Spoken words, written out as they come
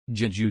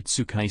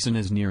Jujutsu Kaisen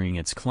is nearing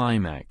its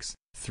climax,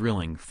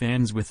 thrilling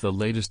fans with the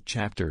latest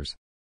chapters.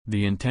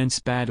 The intense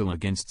battle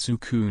against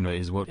Sukuna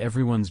is what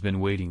everyone's been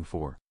waiting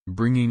for,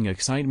 bringing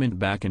excitement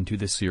back into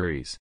the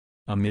series.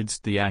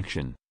 Amidst the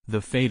action,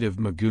 the fate of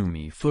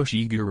Megumi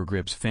Fushiguro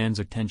grips fans'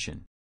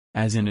 attention.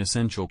 As an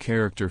essential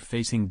character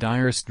facing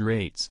dire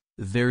straits,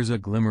 there's a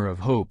glimmer of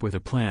hope with a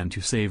plan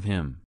to save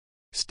him.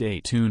 Stay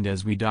tuned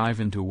as we dive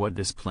into what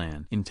this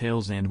plan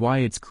entails and why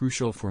it's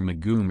crucial for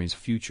Megumi's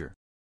future.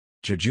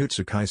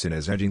 Jujutsu Kaisen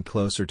is edging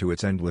closer to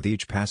its end with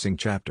each passing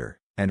chapter,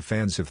 and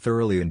fans have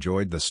thoroughly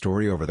enjoyed the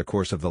story over the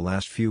course of the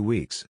last few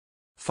weeks.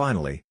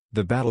 Finally,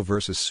 the battle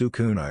versus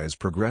Sukuna is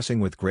progressing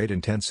with great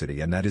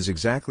intensity, and that is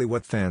exactly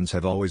what fans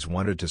have always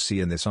wanted to see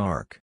in this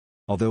arc.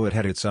 Although it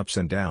had its ups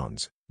and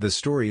downs, the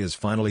story is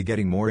finally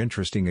getting more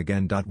interesting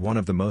again. One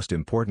of the most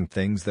important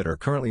things that are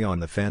currently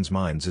on the fans'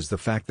 minds is the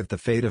fact that the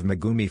fate of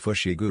Megumi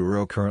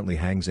Fushiguro currently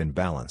hangs in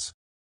balance.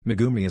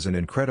 Megumi is an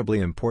incredibly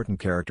important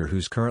character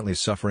who's currently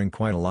suffering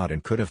quite a lot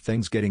and could have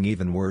things getting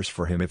even worse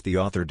for him if the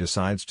author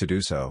decides to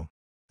do so.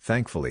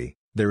 Thankfully,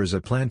 there is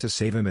a plan to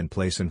save him in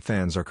place and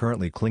fans are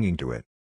currently clinging to it.